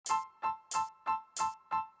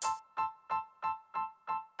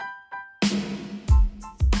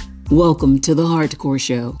Welcome to The Hardcore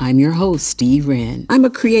Show. I'm your host, Steve Wren. I'm a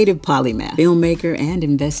creative polymath, filmmaker, and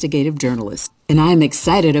investigative journalist. And I'm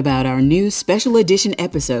excited about our new special edition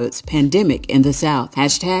episodes, Pandemic in the South,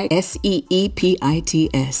 hashtag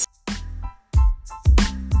SEEPITS.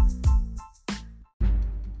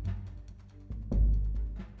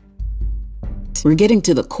 We're getting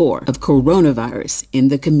to the core of coronavirus in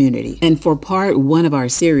the community. And for part one of our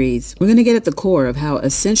series, we're going to get at the core of how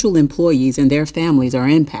essential employees and their families are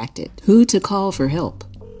impacted, who to call for help.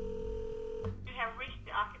 You have reached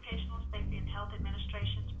the Occupational Safety and Health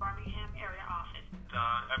Administration's Birmingham area office.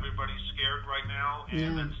 Everybody's scared right now,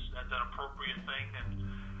 and that's an appropriate thing. And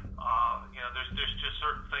there's just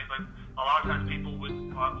certain things. Like a lot of times people would,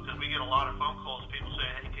 because we get a lot of phone calls, people say,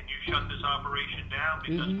 "Hey, can you shut this operation down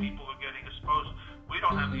because people are getting exposed?" We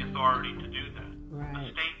don't have the authority to do that. Right.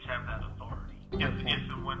 The states have that authority. If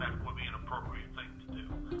and when that would be an appropriate thing to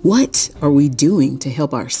do. What are we doing to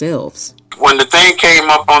help ourselves? When the thing came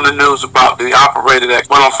up on the news about the operator that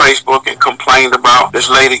went on Facebook and complained about this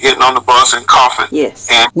lady getting on the bus and coughing. Yes.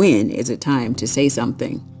 And when is it time to say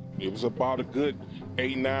something? It was about a good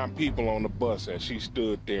 8-9 people on the bus, and she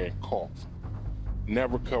stood there and coughed.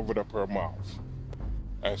 Never covered up her mouth.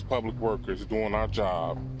 As public workers doing our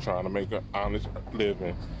job, trying to make an honest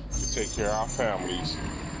living, to take care of our families.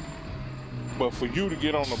 But for you to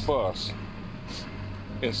get on the bus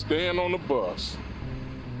and stand on the bus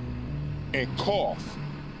and cough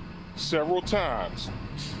several times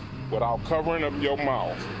without covering up your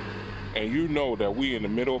mouth, and you know that we in the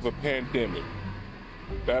middle of a pandemic,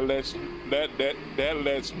 that lets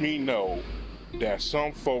me know that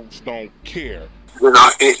some folks don't care. Well,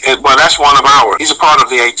 that's one of ours. He's a part of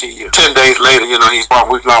the ATU. 10 days later,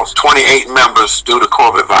 we've lost 28 members due to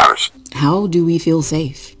COVID virus. How do we feel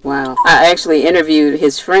safe? Wow. I actually interviewed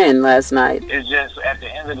his friend last night. It's just, at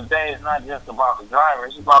the end of the day, it's not just about the driver.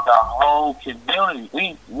 It's about the whole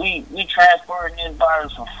community. We transporting this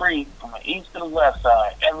virus for free from the east to the west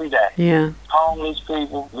side every day. Yeah. Homeless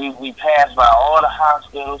people. We pass by all the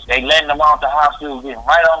hospitals. They letting them out the hospital, getting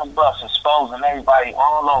right on the bus, exposing everybody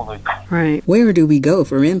all over again. Right. Where do we go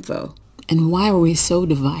for info? And why are we so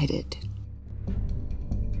divided?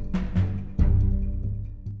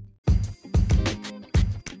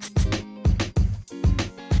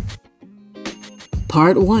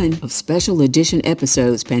 Part 1 of special edition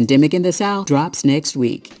episodes Pandemic in the South drops next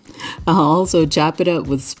week. I'll also chop it up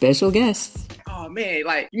with special guests. Oh man,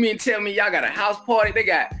 you mean tell me y'all got a house party? They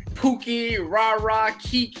got Pookie, Rara,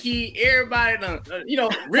 Kiki, everybody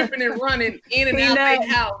ripping and running in and out their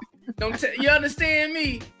house. You understand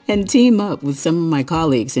me? And team up with some of my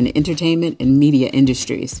colleagues in entertainment and media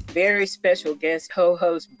industries. Very special guest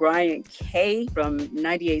co-host Brian Kay from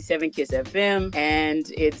 98.7 KISS FM. And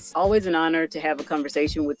it's always an honor to have a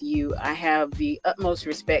conversation with you. I have the utmost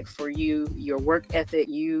respect for you, your work ethic.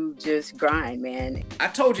 You just grind, man. I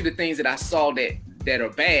told you the things that I saw that are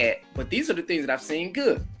bad, but these are the things that I've seen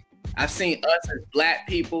good. I've seen us as Black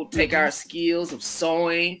people take our skills of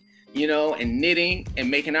sewing, and knitting and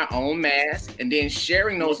making our own masks, and then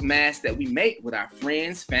sharing those masks that we make with our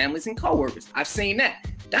friends, families, and coworkers. I've seen that.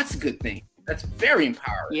 That's a good thing. That's very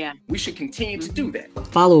empowering. Yeah. We should continue to do that.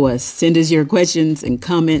 Follow us, send us your questions and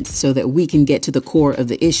comments so that we can get to the core of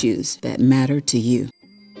the issues that matter to you.